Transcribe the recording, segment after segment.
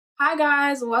Hi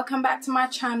guys, welcome back to my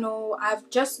channel. I've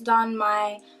just done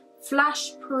my flash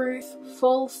proof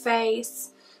full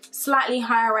face slightly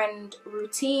higher end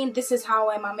routine. This is how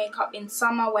I wear my makeup in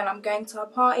summer when I'm going to a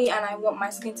party and I want my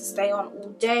skin to stay on all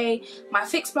day. My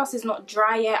Fix Plus is not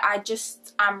dry yet.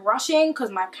 I'm rushing because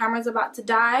my camera's about to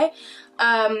die.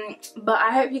 But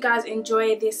I hope you guys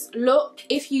enjoy this look.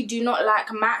 If you do not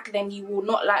like MAC, then you will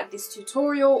not like this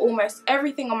tutorial. Almost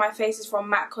everything on my face is from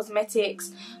MAC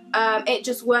Cosmetics. It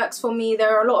just works for me.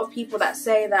 There are a lot of people that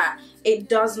say that it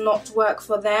does not work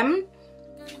for them.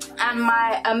 And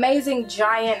my amazing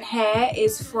giant hair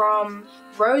is from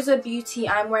Rosabeauty.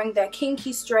 I'm wearing their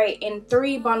Kinky straight in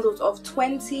 3 bundles of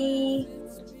 20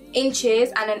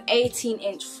 inches and an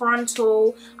 18-inch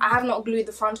frontal. I have not glued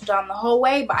the frontal down the whole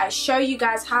way, but I show you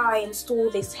guys how I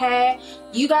install this hair.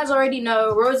 You guys already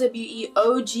know Rosabeauty,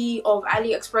 OG of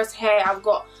AliExpress hair. I've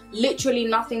got literally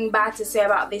nothing bad to say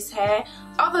about this hair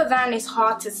other than it's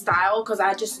hard to style because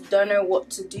I just don't know what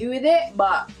to do with it.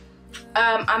 But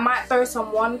I might throw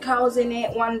some one curls in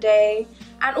it one day.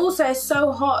 And also it's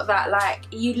so hot that like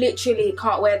you literally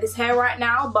can't wear this hair right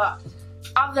now, but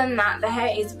other than that, the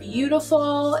hair is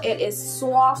beautiful, it is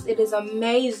soft, it is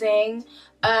amazing.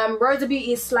 Rosabeauty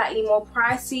is slightly more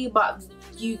pricey, but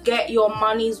you get your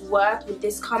money's worth with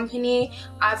this company.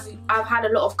 I've had a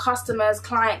lot of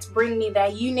clients bring me their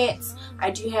units.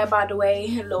 I do hair, by the way,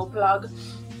 little plug.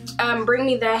 Bring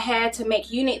me their hair to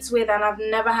make units with, and I've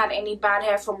never had any bad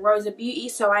hair from Rosabeauty,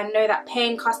 so I know that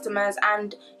paying customers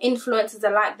and influencers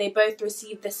alike, they both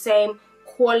receive the same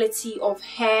quality of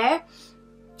hair.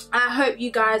 I hope you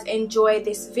guys enjoy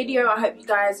this video. I hope you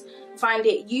guys find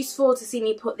it useful to see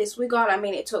me put this wig on. I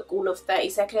mean, it took all of 30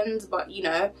 seconds, but you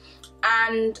know.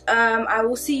 And I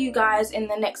will see you guys in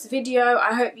the next video.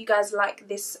 I hope you guys like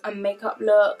this makeup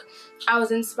look. I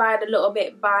was inspired a little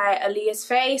bit by Aaliyah's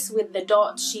face with the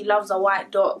dot. She loves a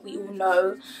white dot, we all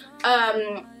know.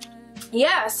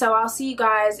 Yeah, so I'll see you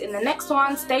guys in the next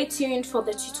one. Stay tuned for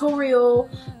the tutorial.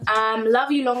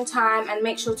 Love you long time, and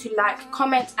make sure to like,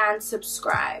 comment and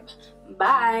subscribe.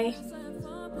 Bye.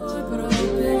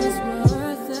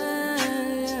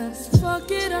 Fuck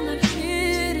it, I'm not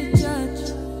here to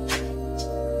judge.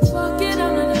 Fuck it,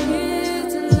 I'm not here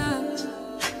to love.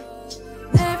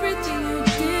 Everything you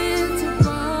did to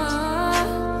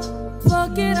wrong.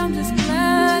 Fuck it, I'm just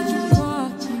glad you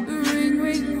walked. Ring,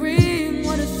 ring, ring,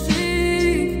 what a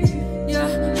thing. Yeah,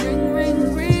 ring,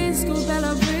 ring, ring, school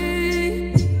bella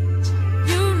ring.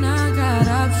 You now got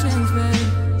options, babe.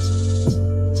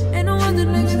 Ain't no other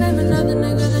nigga, name another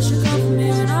nigga that should come for me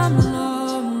when I'm alone.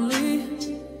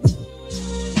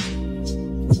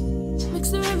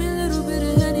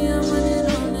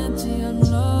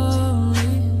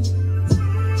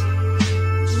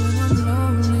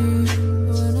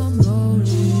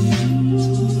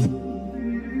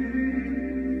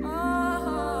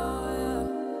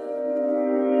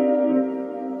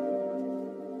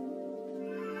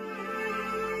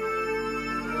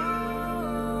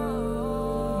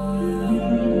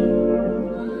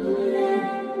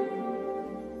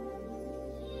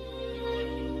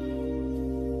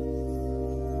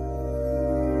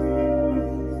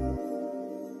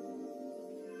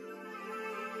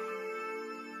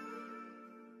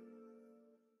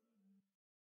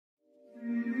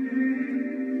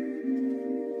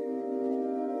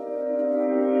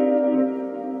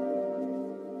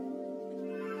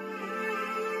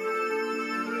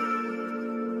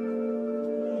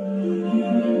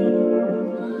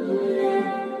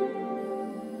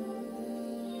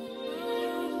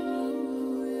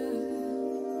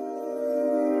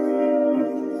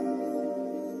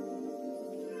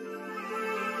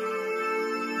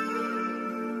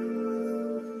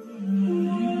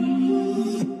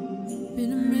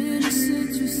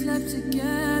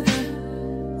 Together,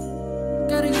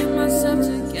 gotta get myself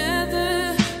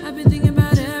together. I've been thinking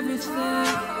about everything,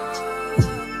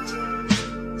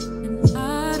 and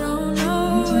I don't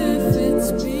know if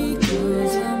it's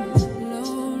because I'm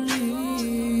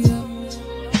lonely,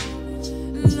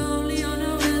 lonely on a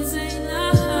Wednesday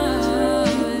night.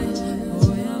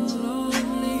 Boy, I'm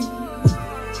lonely,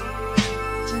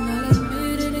 and I'll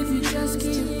admit it if you just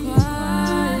keep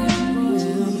quiet. Boy,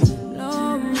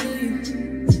 I'm lonely.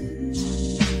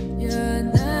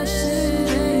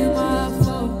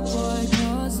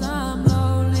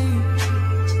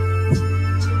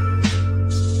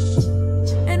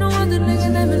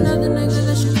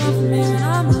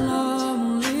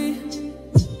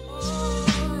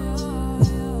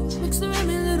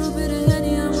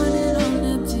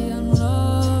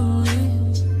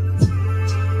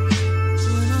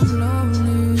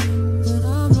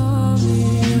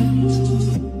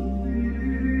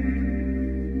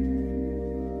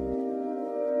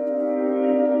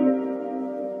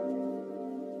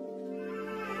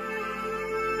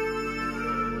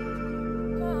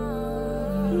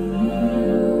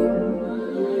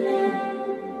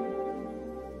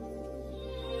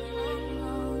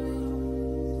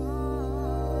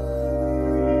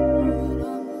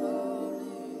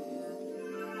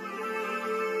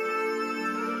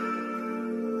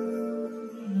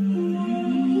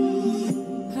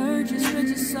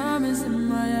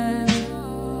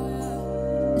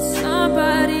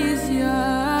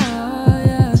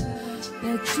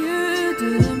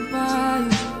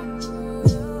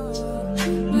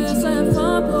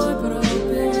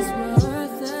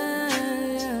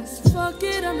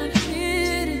 it, I'm not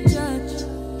here to judge.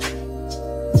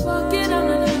 Fuck it, I'm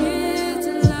not here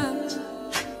to love.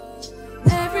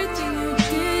 Everything you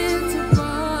did to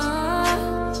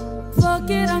fall. Fuck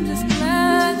it, I'm just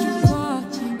glad you called.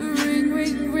 Ring,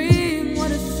 ring, ring,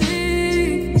 what a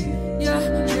thing. Yeah,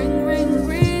 ring, ring,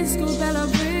 ring, school bell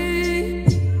ring.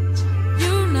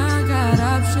 You now got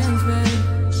options, babe.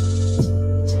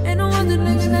 Ain't no other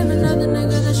nigga, name another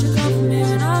nigga that should come for me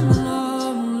when I'm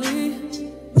lonely.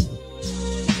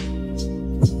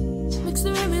 Mix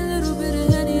the rim, a little bit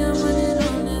of Henny, I'm running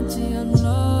on empty, I'm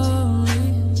lonely.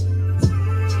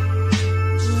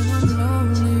 When I'm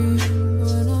lonely,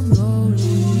 when I'm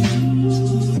lonely.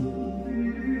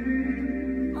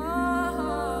 Oh,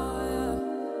 yeah.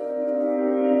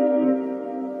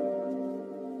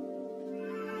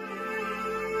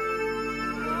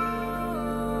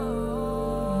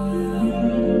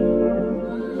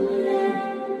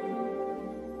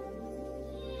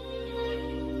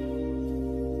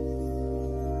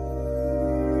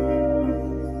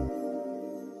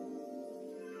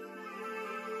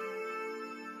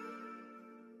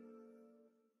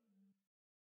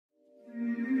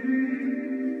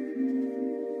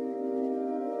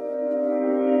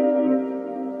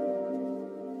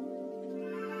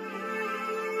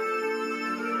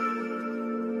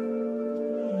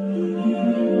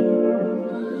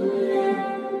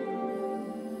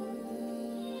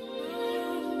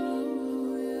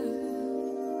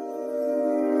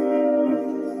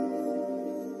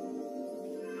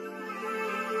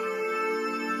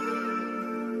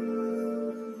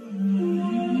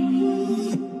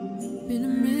 Been a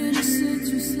minute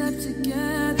since we slept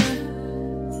together.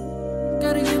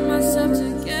 Gotta get myself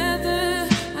together.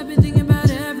 I've been thinking about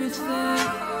everything.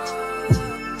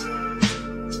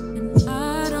 And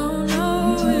I don't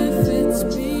know if it's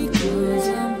because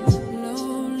I'm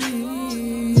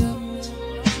lonely.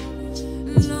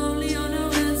 Lonely on a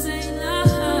Wednesday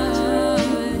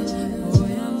night.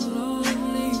 Boy, I'm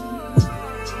lonely.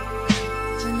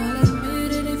 And I'll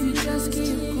admit it if you just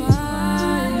keep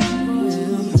quiet. Boy,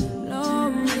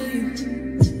 I'm lonely.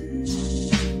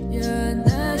 Yeah, and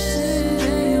that shit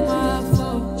ain't my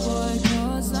fault, boy,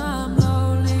 'cause I'm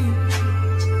lonely.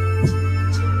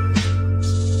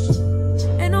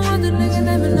 Ain't no other nigga,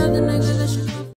 name another nigga that should